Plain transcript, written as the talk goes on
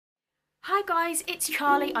Hi guys, it's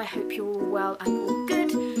Charlie. I hope you're all well and all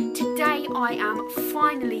good. Today I am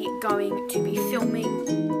finally going to be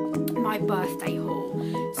filming my birthday haul.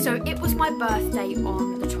 So it was my birthday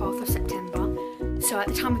on the 12th of September. So at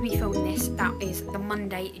the time of me filming this, that is the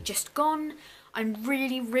Monday just gone. I'm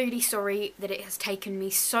really sorry that it has taken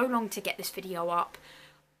me so long to get this video up.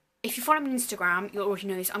 If you follow me on Instagram, you'll already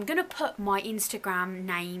know this. I'm going to put my Instagram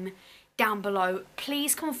name down below.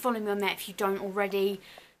 Please come and follow me on there if you don't already,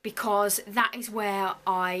 because that is where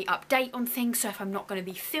I update on things. So if I'm not going to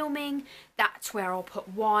be filming, that's where I'll put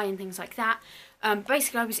why and things like that.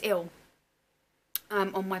 Basically, I was ill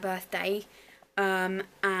on my birthday, and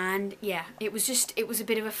yeah, it was a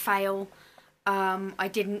bit of a fail. I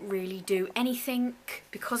didn't really do anything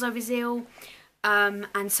because I was ill,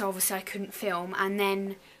 and so obviously I couldn't film. And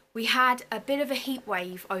then we had a bit of a heat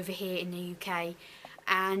wave over here in the UK,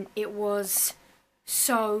 and it was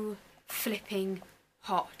so flipping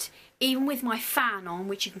hot. Even with my fan on,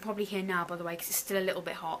 which you can probably hear now by the way because it's still a little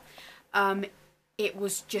bit hot, it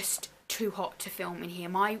was just too hot to film in here.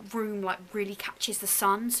 My room like really catches the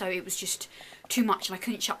sun, so it was just too much, and I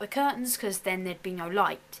couldn't shut the curtains because then there'd be no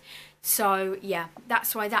light. So yeah,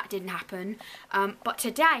 that's why that didn't happen. But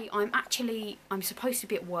today I'm supposed to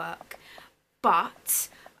be at work, but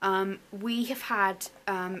we have had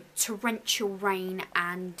torrential rain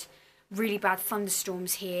and really bad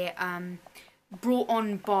thunderstorms here, brought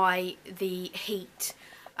on by the heat,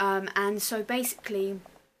 and so basically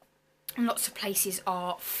lots of places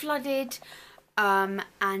are flooded,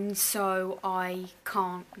 and so I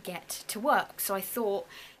can't get to work. So I thought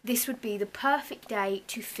this would be the perfect day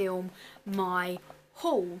to film my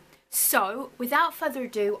haul. So without further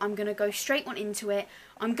ado, I'm going to go straight on into it.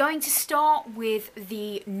 I'm going to start with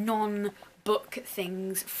the non-book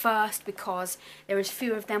things first because there is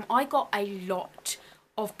few of them. I got a lot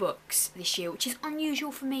of books this year, which is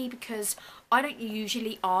unusual for me because I don't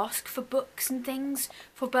usually ask for books and things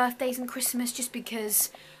for birthdays and Christmas, just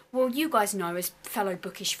because, well, you guys know as fellow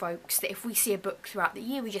bookish folks that if we see a book throughout the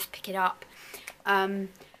year we just pick it up.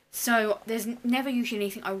 So there's never usually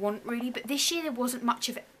anything I want really, but this year there wasn't much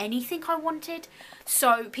of anything I wanted,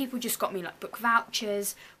 so people just got me like book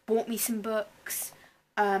vouchers, bought me some books,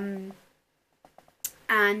 and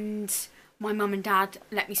my mum and dad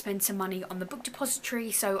let me spend some money on the book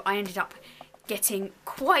depository, so I ended up getting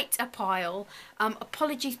quite a pile.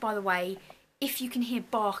 Apologies by the way if you can hear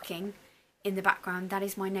barking in the background, that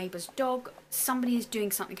is my neighbour's dog. Somebody is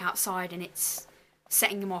doing something outside and it's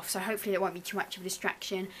setting them off, so hopefully there won't be too much of a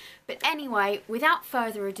distraction. But anyway, without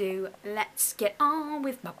further ado, let's get on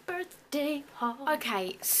with my birthday haul.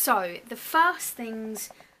 Okay, so the first things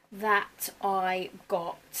that I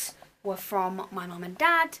got were from my mum and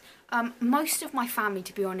dad. Most of my family,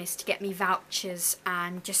 to be honest, to get me vouchers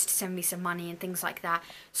and just to send me some money and things like that.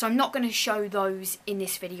 So I'm not going to show those in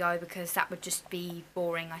this video because that would just be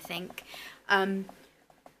boring, I think.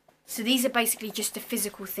 So these are basically just the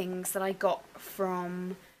physical things that I got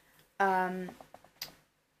from,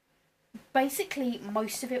 basically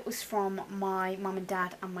most of it was from my mum and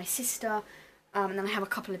dad and my sister, and then I have a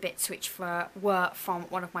couple of bits which were from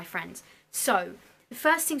one of my friends. So the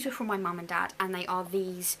first things were from my mum and dad, and they are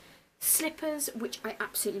these slippers, which I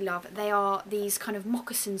absolutely love. They are these kind of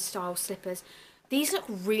moccasin style slippers. These look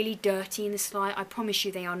really dirty in this light, I promise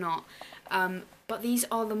you they are not, but these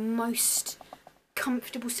are the most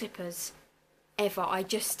comfortable slippers ever.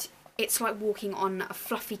 It's like walking on a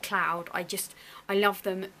fluffy cloud. I love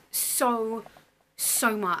them so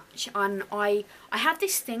much, and I have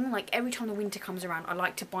this thing, like every time the winter comes around I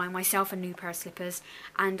like to buy myself a new pair of slippers,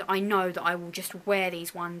 and I know that I will just wear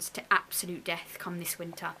these ones to absolute death come this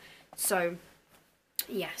winter. So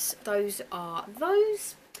yes, those are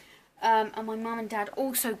those. And my mum and dad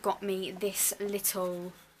also got me this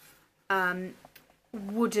little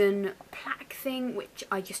wooden plaque thing, which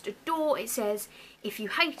I just adore. It says, if you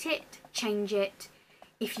hate it, change it.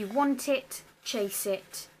 If you want it, chase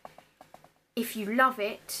it. If you love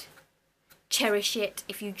it, cherish it.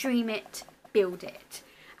 If you dream it, build it.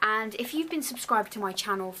 And if you've been subscribed to my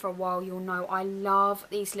channel for a while, you'll know I love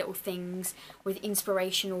these little things with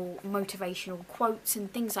inspirational, motivational quotes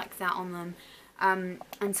and things like that on them.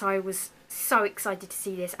 And so I was so excited to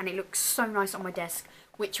see this, and it looks so nice on my desk,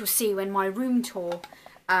 which you'll see when my room tour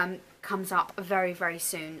comes up very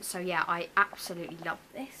soon. So yeah, I absolutely love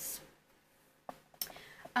this.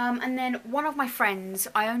 And then one of my friends,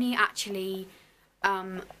 I only actually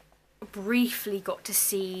briefly got to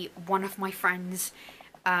see one of my friends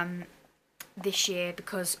this year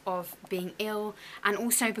because of being ill, and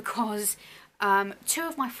also because two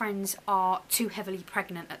of my friends are too heavily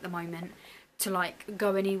pregnant at the moment to like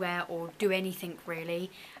go anywhere or do anything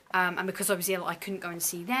really, and because I was ill I couldn't go and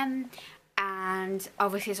see them. And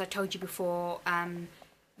obviously, as I told you before,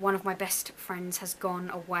 one of my best friends has gone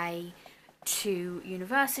away to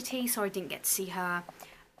university, so I didn't get to see her.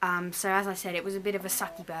 So as I said, it was a bit of a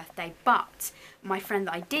sucky birthday, but my friend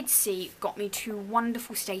that I did see got me 2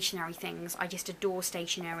 wonderful stationery things. I just adore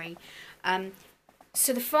stationery.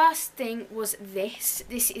 So the first thing was this.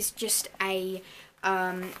 This is just a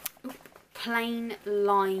plain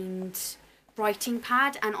lined writing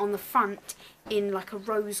pad, and on the front, in like a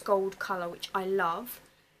rose gold colour, which I love,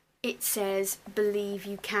 it says "Believe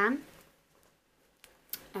You Can."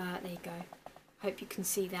 There you go. Hope you can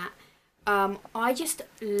see that. I just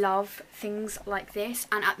love things like this,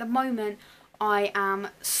 and at the moment I am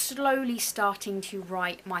slowly starting to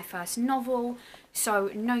write my first novel, so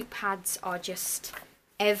notepads are just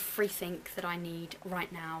everything that I need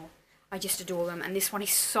right now. I just adore them, and this one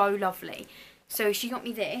is so lovely. So she got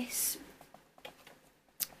me this,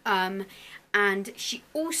 and she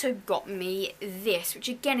also got me this, which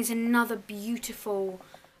again is another beautiful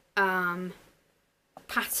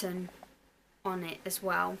pattern on it as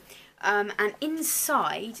well. And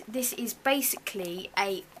inside, this is basically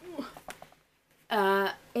a,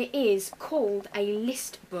 it is called a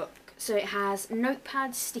list book. So it has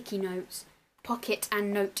notepads, sticky notes, pocket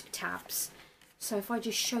and note tabs. So if I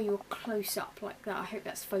just show you a close up like that, I hope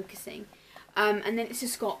that's focusing. And then it's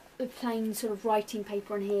just got the plain sort of writing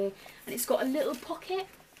paper on here, and it's got a little pocket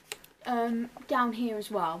down here as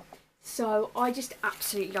well. So I just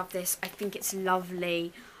absolutely love this. I think it's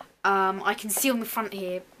lovely. I can see on the front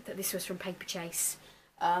here that this was from Paperchase.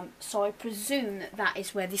 So I presume that that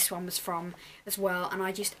is where this one was from as well. And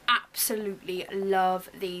I just absolutely love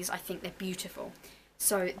these. I think they're beautiful.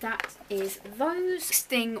 So that is those. This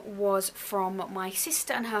thing was from my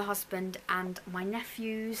sister and her husband and my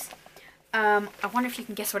nephews. I wonder if you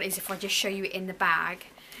can guess what it is if I just show you it in the bag.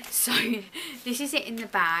 So this is it in the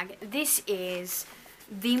bag. This is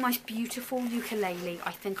the most beautiful ukulele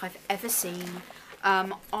I think I've ever seen. At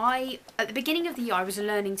the beginning of the year I was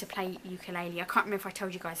learning to play ukulele. I can't remember if I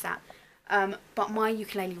told you guys that. But my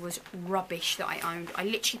ukulele was rubbish that I owned. I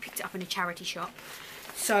literally picked it up in a charity shop.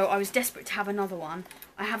 So I was desperate to have another one.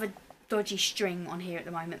 I have a dodgy string on here at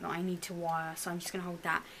the moment that I need to wire, so I'm just going to hold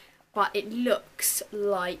that. But it looks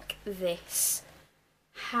like this.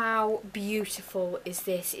 How beautiful is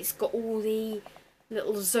this? It's got all the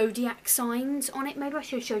little zodiac signs on it. Maybe I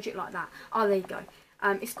should have showed you it like that. Oh, there you go.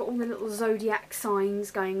 It's got all the little zodiac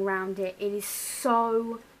signs going around it. It is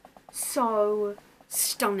so, so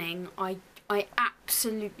stunning. I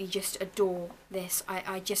absolutely just adore this.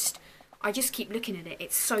 I just keep looking at it.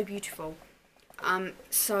 It's so beautiful.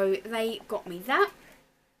 So they got me that.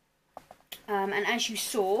 And as you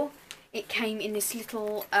saw, it came in this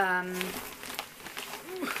little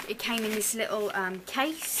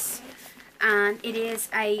case, and it is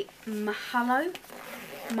a Mahalo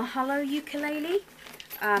ukulele.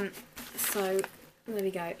 So there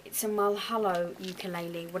we go. It's a Mahalo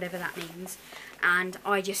ukulele, whatever that means. And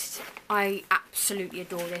I absolutely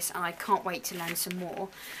adore this, and I can't wait to learn some more.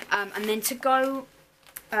 And then to go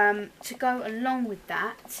along with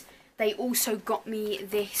that, they also got me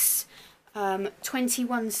this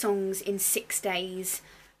 21 songs in 6 days,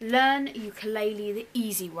 Learn Ukulele the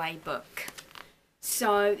Easy Way book.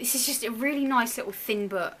 So this is just a really nice little thin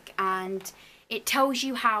book, and it tells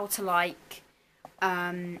you how to like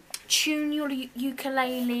tune your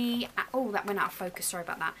ukulele. Oh, that went out of focus, sorry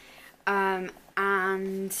about that.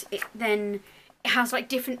 And it has like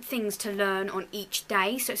different things to learn on each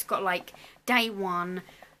day. So it's got like day 1,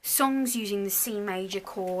 songs using the C major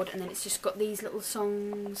chord, and then it's just got these little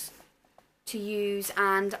songs to use,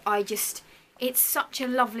 and it's such a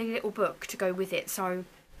lovely little book to go with it. So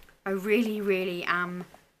I really am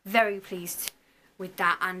very pleased with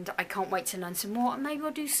that, and I can't wait to learn some more, and maybe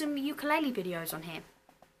I'll do some ukulele videos on here.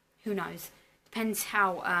 Who knows? Depends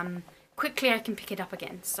how quickly I can pick it up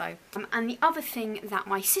again. So and the other thing that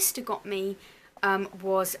my sister got me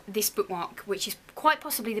was this bookmark, which is quite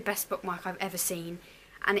possibly the best bookmark I've ever seen,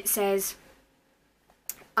 and it says,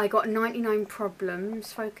 I got 99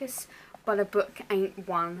 problems, focus, but a book ain't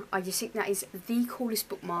one. I just think that is the coolest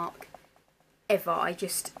bookmark ever. I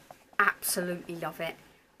just absolutely love it.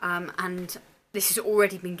 And this has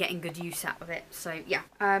already been getting good use out of it. So yeah.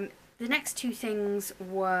 The next 2 things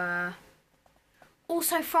were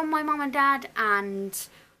also from my mum and dad, and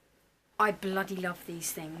I bloody love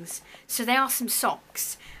these things. So they are some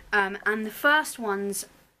socks. And the first ones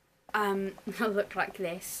look like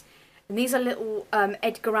this. And these are little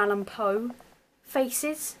Edgar Allan Poe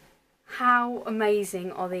faces. How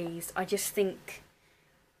amazing are these? I just think...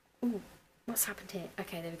 Ooh, what's happened here?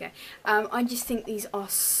 Okay, there we go. I just think these are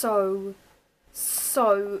so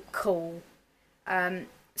cool.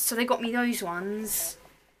 So they got me those ones,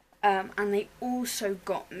 and they also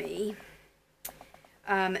got me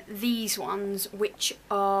these ones, which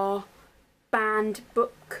are banned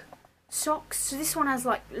book socks. So this one has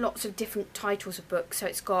like lots of different titles of books. So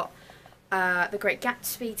it's got The Great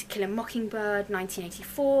Gatsby, To Kill a Mockingbird,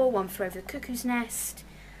 1984, One Flew Over the Cuckoo's Nest,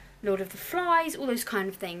 Lord of the Flies, all those kind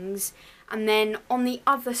of things. And then on the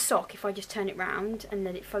other sock, if I just turn it round and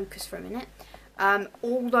let it focus for a minute,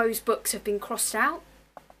 all those books have been crossed out.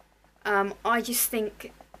 I just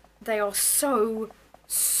think they are so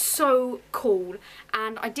cool,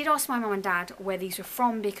 and I did ask my mum and dad where these were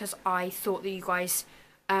from because I thought that you guys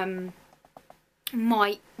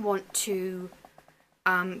might want to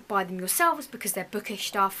buy them yourselves because they're bookish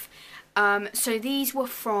stuff. So these were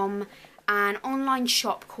from an online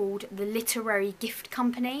shop called The Literary Gift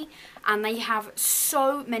Company, and they have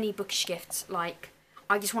so many bookish gifts. Like,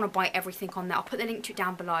 I just want to buy everything on there. I'll put the link to it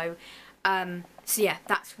down below. So yeah,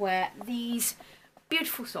 that's where these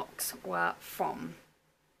beautiful socks were from.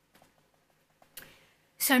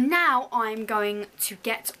 So now I'm going to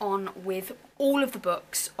get on with all of the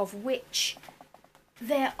books, of which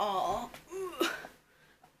there are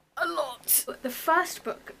a lot. The first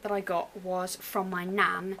book that I got was from my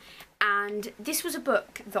nan, and this was a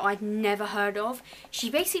book that I'd never heard of. She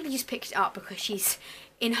basically just picked it up because she's,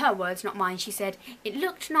 in her words, not mine, she said, it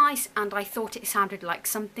looked nice and I thought it sounded like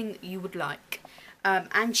something that you would like.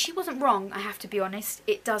 And she wasn't wrong, I have to be honest.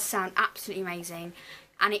 It does sound absolutely amazing,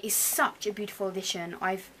 and it is such a beautiful edition.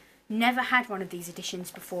 I've never had one of these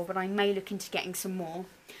editions before, but I may look into getting some more.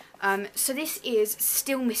 So this is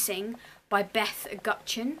Still Missing by Beth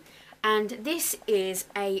Gutchen, and this is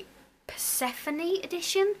a Persephone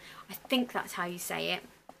edition. I think that's how you say it.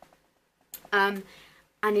 And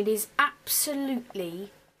it is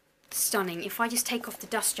absolutely stunning. If I just take off the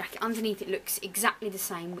dust jacket, underneath it looks exactly the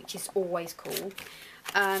same, which is always cool.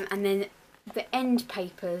 And then the end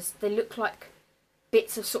papers, they look like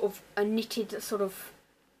bits of sort of a knitted sort of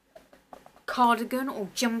cardigan or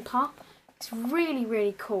jumper. It's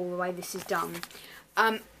really cool the way this is done.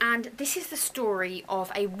 And this is the story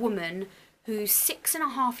of a woman whose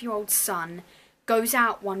 6.5-year-old son goes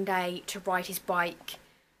out one day to ride his bike,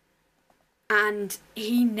 and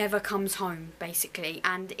he never comes home, basically.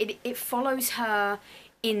 And it follows her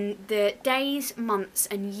in the days, months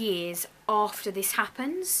and years after this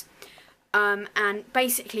happens. And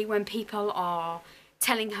basically when people are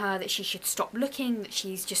telling her that she should stop looking, that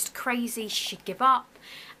she's just crazy, she should give up,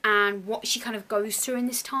 and what she kind of goes through in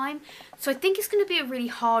this time. So I think it's going to be a really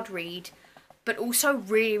hard read, but also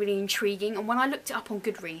really intriguing. And when I looked it up on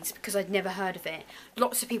Goodreads, because I'd never heard of it,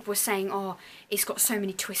 lots of people were saying, oh, it's got so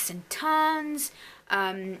many twists and turns,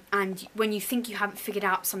 and when you think you haven't figured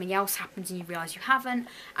out, something else happens and you realise you haven't.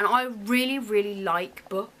 And I really like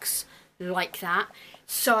books like that.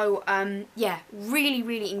 So yeah,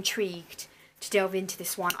 really intrigued to delve into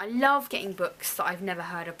this one. I love getting books that I've never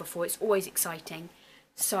heard of before. It's always exciting.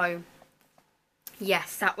 So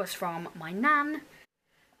yes, that was from my nan.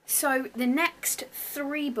 So the next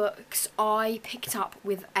 3 books I picked up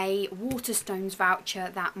with a Waterstones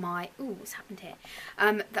voucher that my, ooh, what's happened here?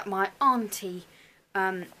 That my auntie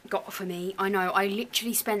got for me. I know, I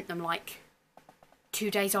literally spent them like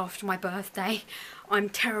 2 days after my birthday. I'm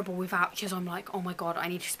terrible with vouchers. I'm like, oh my god, I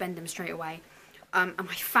need to spend them straight away. And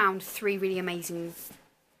I found 3 really amazing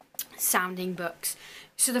sounding books.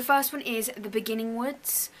 So the first one is The Beginning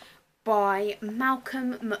Woods by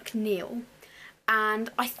Malcolm McNeill,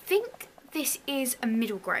 and I think this is a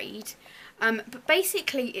middle grade, but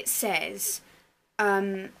basically it says,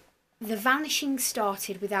 the vanishing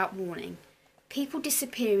started without warning, people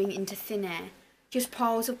disappearing into thin air, just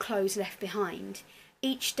piles of clothes left behind,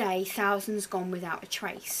 each day thousands gone without a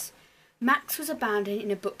trace. Max was abandoned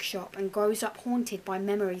in a bookshop and grows up haunted by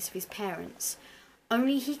memories of his parents.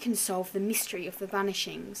 Only he can solve the mystery of the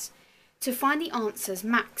vanishings. To find the answers,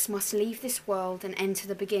 Max must leave this world and enter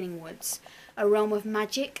the Beginning Woods, a realm of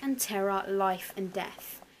magic and terror, life and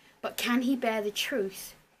death. But can he bear the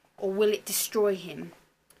truth, or will it destroy him?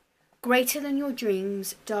 Greater than your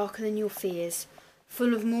dreams, darker than your fears,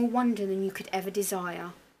 full of more wonder than you could ever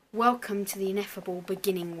desire. Welcome to the ineffable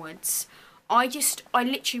Beginning Woods. I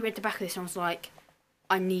literally read the back of this and I was like,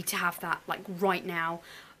 I need to have that, like, right now.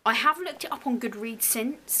 I have looked it up on Goodreads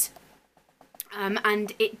since,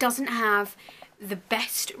 and it doesn't have the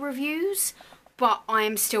best reviews, but I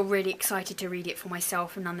am still really excited to read it for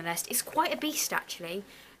myself, and nonetheless, it's quite a beast, actually.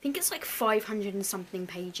 I think it's like 500 and something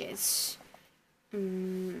pages.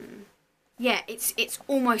 yeah, it's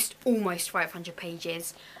almost 500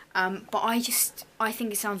 pages. But I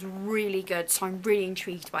think it sounds really good, so I'm really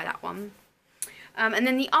intrigued by that one. And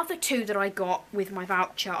then the other two that I got with my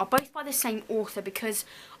voucher are both by the same author, because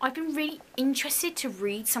I've been really interested to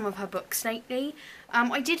read some of her books lately.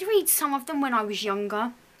 I did read some of them when I was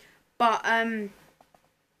younger, but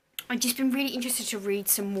I've just been really interested to read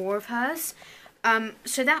some more of hers.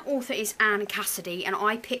 So that author is Anne Cassidy, and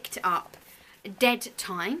I picked up Dead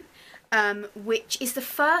Time, which is the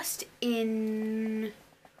first in,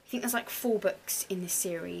 I think there's like 4 books in this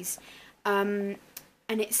series. And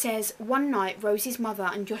it says, one night Rosie's mother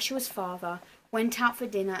and Joshua's father went out for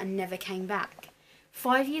dinner and never came back.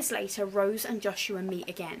 5 years later, Rose and Joshua meet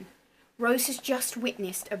again. Rose has just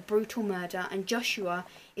witnessed a brutal murder, and Joshua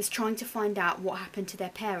is trying to find out what happened to their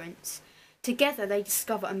parents. Together they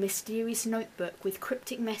discover a mysterious notebook with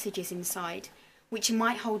cryptic messages inside, which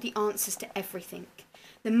might hold the answers to everything.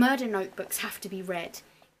 The murder notebooks have to be read,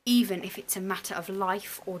 even if it's a matter of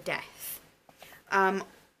life or death.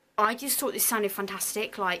 I just thought this sounded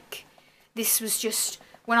fantastic. Like, this was just,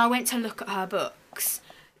 when I went to look at her books,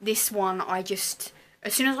 this one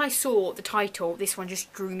as soon as I saw the title, this one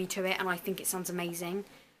just drew me to it, and I think it sounds amazing.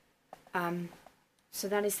 So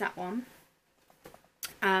that is that one.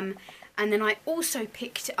 And then I also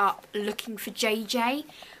picked up Looking for JJ,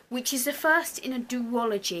 which is the first in a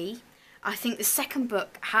duology. I think the second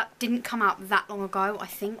book didn't come out that long ago, I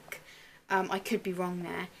think. I could be wrong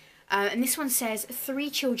there. And this one says, 3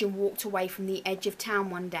 children walked away from the edge of town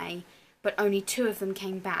one day, but only 2 of them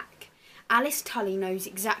came back. Alice Tully knows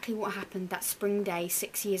exactly what happened that spring day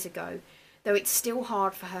 6 years ago, though it's still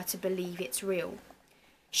hard for her to believe it's real.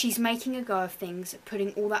 She's making a go of things,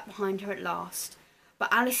 putting all that behind her at last.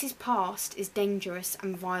 But Alice's past is dangerous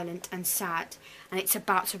and violent and sad, and it's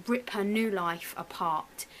about to rip her new life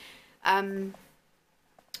apart.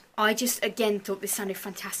 I just, again, thought this sounded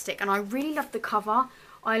fantastic, and I really love the cover.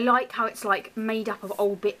 I like how it's like made up of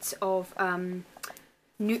old bits of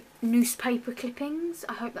newspaper clippings.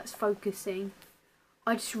 I hope that's focusing.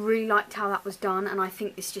 I just really liked how that was done, and I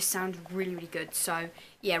think this just sounded really, really good. So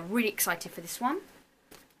yeah, really excited for this one.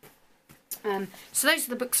 So those are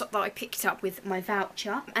the books that I picked up with my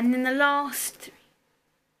voucher. And then the last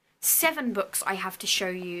 7 books I have to show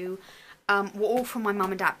you were all from my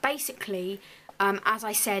mum and dad. Basically, as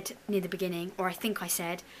I said near the beginning, or I think I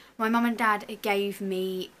said, my mum and dad gave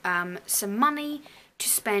me some money to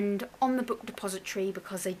spend on the book depository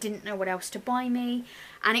because they didn't know what else to buy me.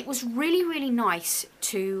 And it was really, really nice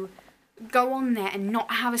to go on there and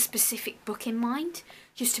not have a specific book in mind,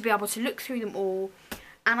 just to be able to look through them all.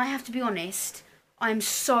 And I have to be honest, I'm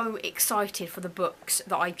so excited for the books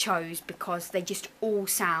that I chose because they just all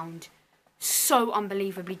sound so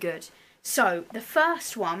unbelievably good. So the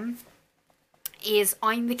first one is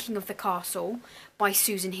I'm the King of the Castle by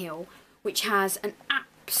Susan Hill, which has an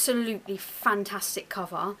absolutely fantastic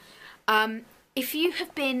cover. If you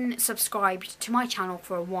have been subscribed to my channel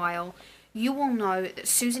for a while, you will know that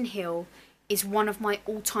Susan Hill is one of my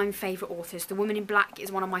all-time favourite authors. The Woman in Black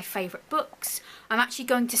is one of my favourite books. I'm actually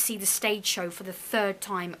going to see the stage show for the 3rd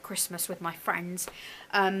time at Christmas with my friends.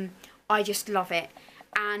 I just love it.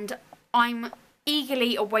 And I'm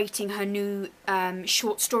eagerly awaiting her new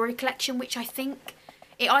short story collection, which I think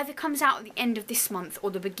it either comes out at the end of this month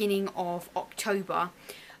or the beginning of October.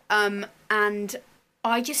 And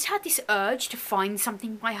I just had this urge to find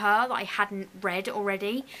something by her that I hadn't read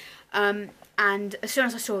already. And as soon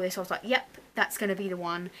as I saw this, I was like, yep, that's going to be the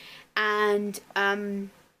one. And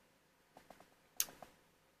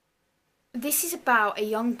this is about a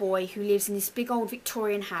young boy who lives in this big old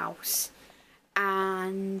Victorian house,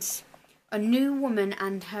 and a new woman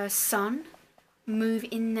and her son move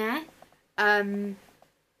in there.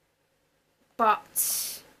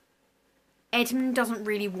 But Edmund doesn't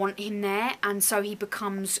really want him there, and so he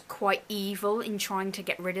becomes quite evil in trying to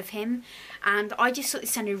get rid of him. And I just thought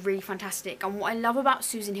this sounded really fantastic. And what I love about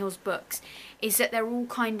Susan Hill's books is that they're all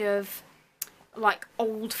kind of like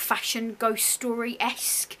old-fashioned ghost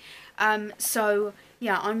story-esque. So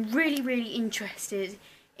yeah, I'm really, really interested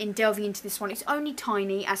in delving into this one. It's only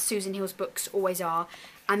tiny, as Susan Hill's books always are,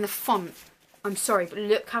 and the font, I'm sorry, but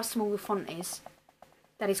look how small the font is.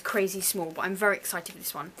 That is crazy small, but I'm very excited for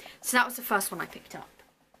this one. So that was the first one I picked up.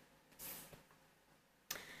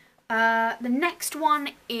 The next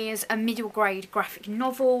one is a middle grade graphic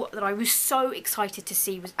novel that I was so excited to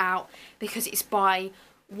see was out, because it's by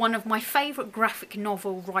one of my favourite graphic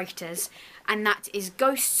novel writers, and that is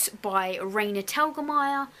Ghosts by Raina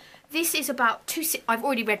Telgemeier. This is about I've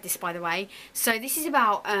already read this, by the way. So this is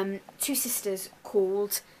about 2 sisters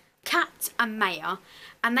called Kat and Maya,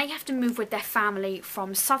 and they have to move with their family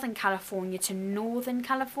from Southern California to Northern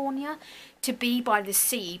California to be by the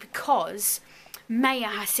sea because Maya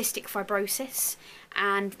has cystic fibrosis,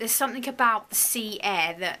 and there's something about the sea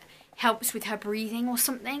air that helps with her breathing or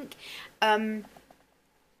something.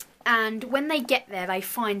 And when they get there, they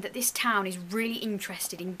find that this town is really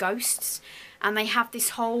interested in ghosts, and they have this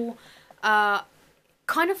whole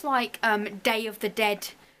kind of like Day of the Dead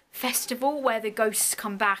festival where the ghosts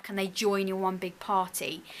come back and they join in one big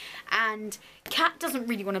party. And Kat doesn't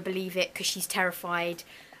really want to believe it because she's terrified,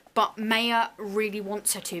 but Maya really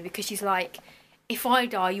wants her to because she's like, if I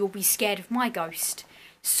die, you'll be scared of my ghost.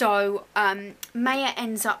 So Maya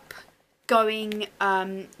ends up going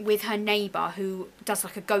with her neighbour who does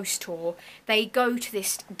like a ghost tour. They go to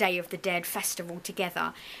this Day of the Dead festival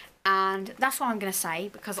together, and that's what I'm going to say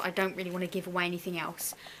because I don't really want to give away anything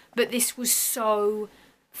else. But this was so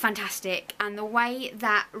fantastic, and the way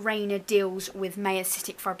that Raina deals with Maya's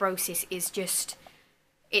cystic fibrosis is just,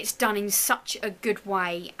 it's done in such a good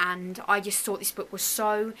way, and I just thought this book was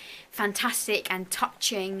so fantastic and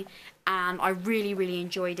touching, and I really, really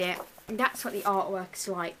enjoyed it. And that's what the artwork's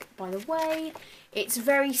like, by the way. It's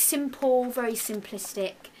very simple, very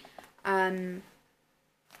simplistic, and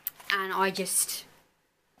I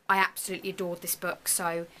absolutely adored this book,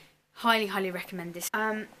 so highly, highly recommend this.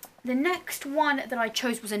 The next one that I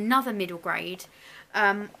chose was another middle grade.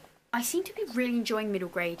 I seem to be really enjoying middle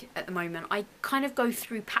grade at the moment. I kind of go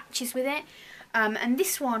through patches with it. And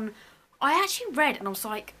this one, I actually read and I was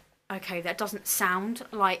like, okay, that doesn't sound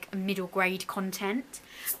like middle grade content.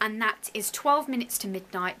 And that is 12 Minutes to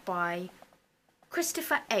Midnight by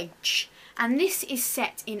Christopher Edge. And this is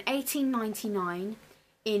set in 1899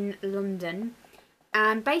 in London.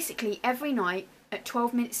 And basically every night at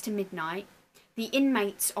 12 minutes to midnight, the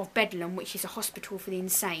inmates of Bedlam, which is a hospital for the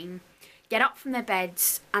insane, get up from their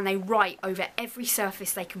beds and they write over every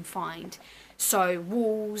surface they can find. So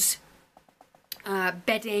walls,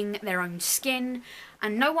 bedding, their own skin,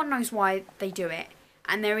 and no one knows why they do it.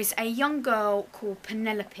 And there is a young girl called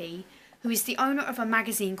Penelope who is the owner of a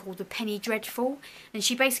magazine called The Penny Dreadful, and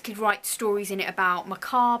she basically writes stories in it about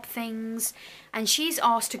macabre things, and she's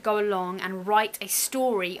asked to go along and write a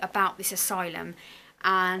story about this asylum,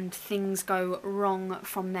 and things go wrong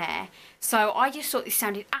from there. So I just thought this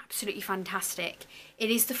sounded absolutely fantastic. It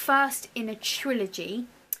is the first in a trilogy,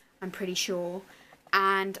 I'm pretty sure,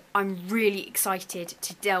 and I'm really excited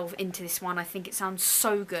to delve into this one. I think it sounds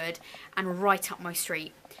so good and right up my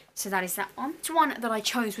street. So that is that one. The one that I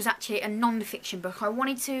chose was actually a non-fiction book. I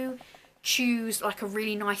wanted to choose like a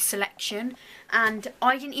really nice selection, and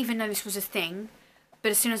I didn't even know this was a thing,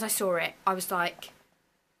 but as soon as I saw it, I was like,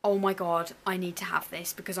 oh my god, I need to have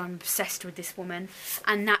this because I'm obsessed with this woman.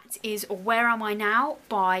 And that is Where Am I Now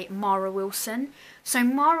by Mara Wilson. So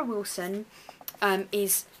Mara Wilson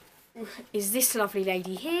is this lovely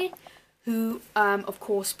lady here who of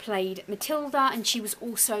course played Matilda, and she was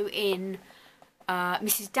also in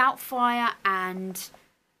Mrs. Doubtfire and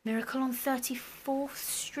Miracle on 34th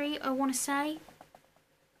Street, I want to say.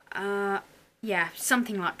 Yeah,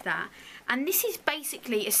 something like that. And this is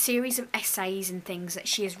basically a series of essays and things that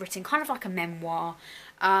she has written, kind of like a memoir,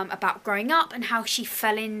 about growing up and how she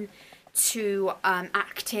fell into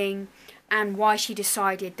acting and why she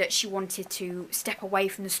decided that she wanted to step away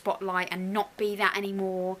from the spotlight and not be that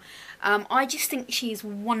anymore. I just think she is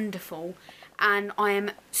wonderful, and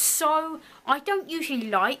I don't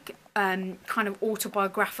usually like kind of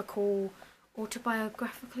autobiographical,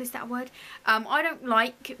 is that a word? I don't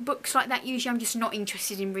like books like that usually. I'm just not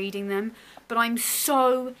interested in reading them, but I'm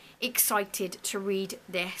so excited to read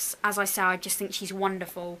this. As I say, I just think she's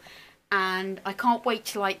wonderful, and I can't wait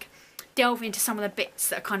to like delve into some of the bits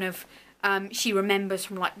that are kind of she remembers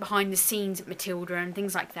from like behind the scenes at Matilda and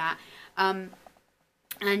things like that. And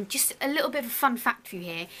just a little bit of a fun fact for you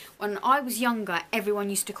here. When I was younger,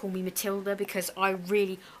 everyone used to call me Matilda because I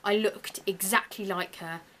looked exactly like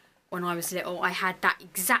her when I was little. I had that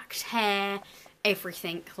exact hair,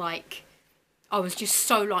 everything. Like, I was just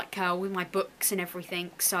so like her with my books and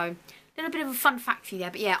everything. So, a little bit of a fun fact for you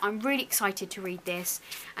there. But yeah, I'm really excited to read this.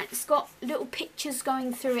 And it's got little pictures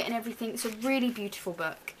going through it and everything. It's a really beautiful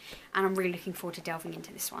book, and I'm really looking forward to delving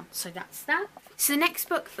into this one. So that's that. So the next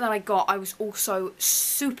book that I got, I was also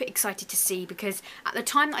super excited to see, because at the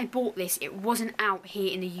time that I bought this, it wasn't out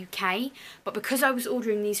here in the UK, but because I was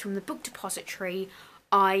ordering these from the Book Depository,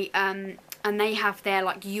 and they have their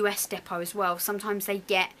like US depot as well. Sometimes they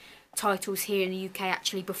get titles here in the UK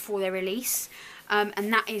actually before their release.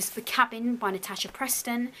 And that is The Cabin by Natasha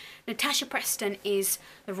Preston. Natasha Preston is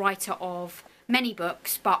the writer of many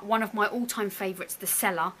books, but one of my all-time favourites, The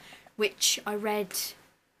Cellar, which I read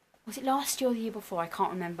was it last year or the year before? I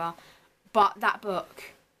can't remember. But that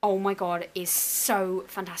book, oh my god, is so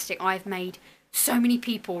fantastic. I've made so many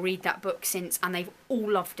people read that book since, and they've all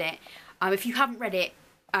loved it. If you haven't read it,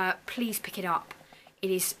 please pick it up.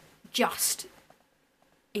 It is just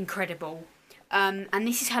incredible. And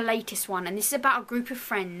this is her latest one, and this is about a group of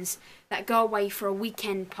friends that go away for a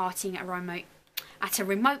weekend partying at a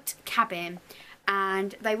remote cabin,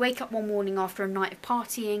 and they wake up one morning after a night of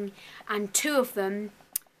partying, and two of them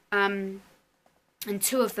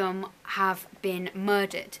have been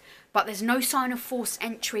murdered. But there's no sign of forced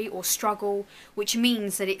entry or struggle, which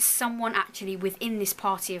means that it's someone actually within this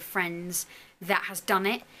party of friends that has done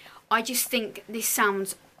it. I just think this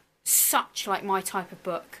sounds such like my type of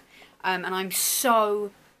book, and I'm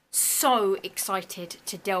so excited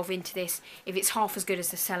to delve into this. If it's half as good as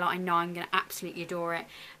The Cellar, I know I'm going to absolutely adore it.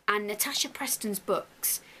 And Natasha Preston's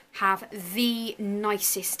books have the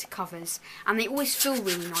nicest covers, and they always feel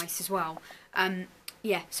really nice as well.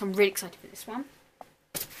 Yeah, so I'm really excited for this one.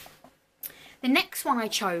 The next one I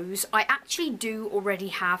chose, I actually do already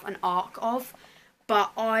have an ARC of,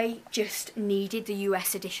 but I just needed the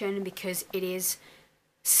US edition because it is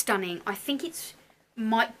stunning. I think it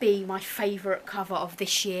might be my favourite cover of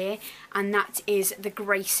this year, and that is The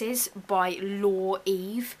Graces by Law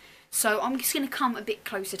Eve. So I'm just going to come a bit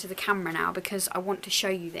closer to the camera now because I want to show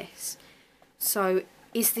you this. So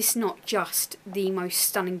is this not just the most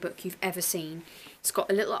stunning book you've ever seen? It's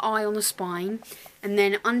got a little eye on the spine, and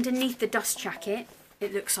then underneath the dust jacket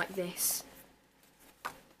it looks like this.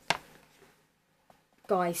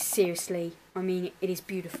 Guys, seriously, I mean, it is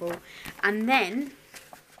beautiful. And then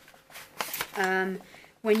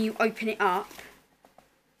when you open it up,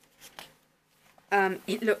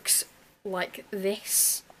 it looks like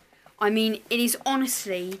this. I mean, it is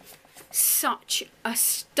honestly such a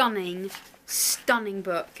stunning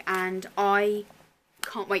book, and I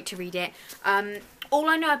can't wait to read it. All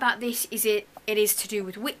I know about this is it is to do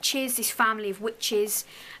with witches, this family of witches,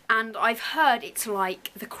 and I've heard it's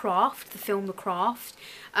like The Craft, the film The Craft,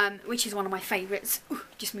 which is one of my favourites.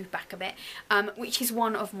 Just move back a bit. Which is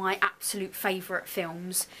one of my absolute favourite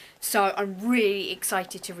films. So I'm really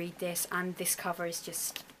excited to read this, and this cover is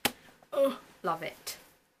just, love it.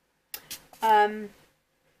 And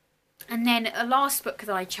then a last book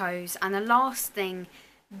that I chose, and the last thing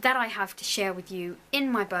that I have to share with you in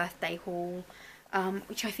my birthday haul,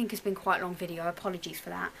 which I think has been quite a long video, apologies for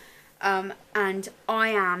that, and I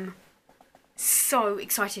am so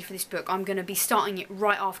excited for this book. I'm going to be starting it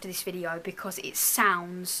right after this video because it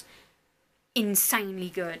sounds insanely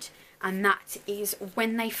good, and that is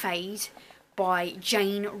When They Fade by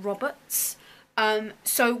Jane Roberts.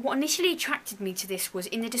 So what initially attracted me to this was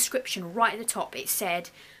in the description right at the top it said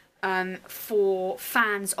for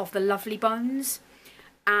fans of The Lovely Bones,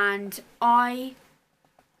 and I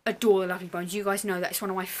adore The Lovely Bones. You guys know that it's one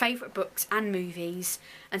of my favourite books and movies,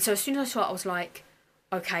 and so as soon as I saw it I was like,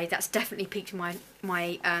 okay, that's definitely piqued my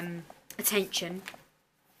attention.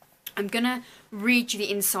 I'm gonna read you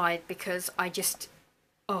the inside because I just,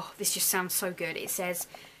 this just sounds so good. It says,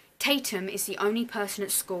 Tatum is the only person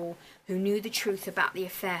at school who knew the truth about the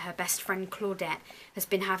affair her best friend Claudette has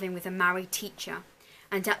been having with a married teacher,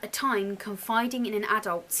 and at the time confiding in an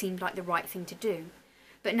adult seemed like the right thing to do.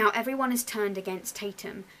 But now everyone has turned against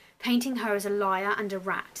Tatum, painting her as a liar and a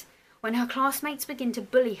rat. When her classmates begin to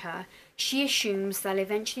bully her, she assumes they'll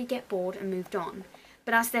eventually get bored and moved on.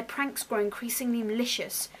 But as their pranks grow increasingly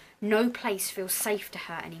malicious, no place feels safe to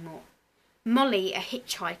her anymore. Molly, a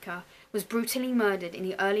hitchhiker, was brutally murdered in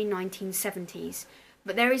the early 1970s,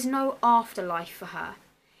 but there is no afterlife for her.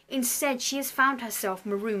 Instead, she has found herself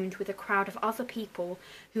marooned with a crowd of other people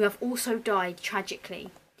who have also died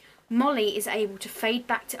tragically. Molly is able to fade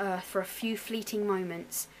back to Earth for a few fleeting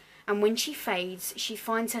moments, and when she fades, she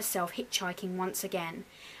finds herself hitchhiking once again,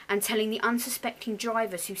 and telling the unsuspecting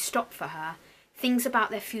drivers who stop for her things about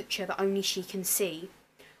their future that only she can see.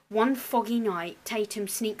 One foggy night, Tatum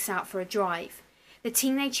sneaks out for a drive. The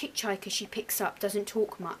teenage hitchhiker she picks up doesn't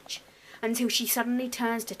talk much, until she suddenly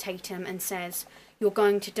turns to Tatum and says, "You're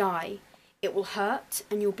going to die. It will hurt,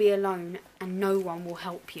 and you'll be alone, and no one will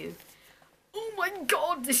help you." Oh my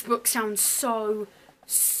god, this book sounds so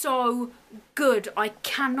good. I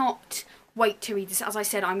cannot wait to read this. As I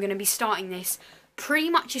said, I'm going to be starting this pretty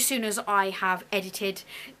much as soon as I have edited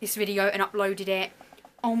this video and uploaded it.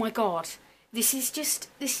 Oh my god, this is just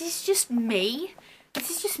me. This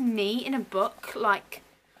is just me in a book. Like,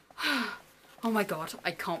 oh my god,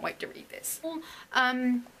 I can't wait to read this.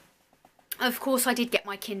 Of course I did get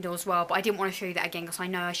my Kindle as well, but I didn't want to show you that again because I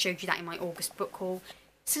know I showed you that in my August book haul.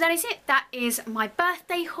 So that is it. That is my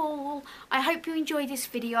birthday haul. I hope you enjoyed this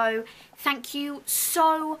video. Thank you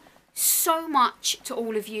so so much to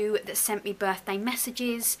all of you that sent me birthday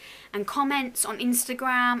messages and comments on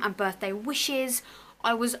Instagram and birthday wishes.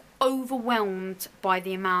 I was overwhelmed by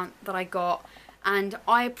the amount that I got, and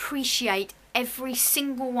I appreciate every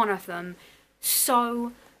single one of them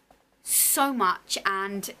so much,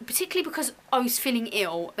 and particularly because I was feeling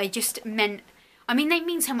ill, they just meant, I mean, they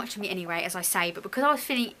mean so much to me anyway, as I say, but because I was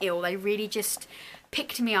feeling ill, they really just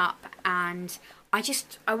picked me up, and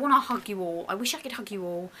I want to hug you all. I wish I could hug you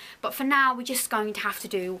all, but for now we're just going to have to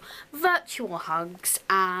do virtual hugs,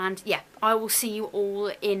 and yeah, I will see you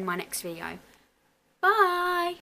all in my next video. Bye!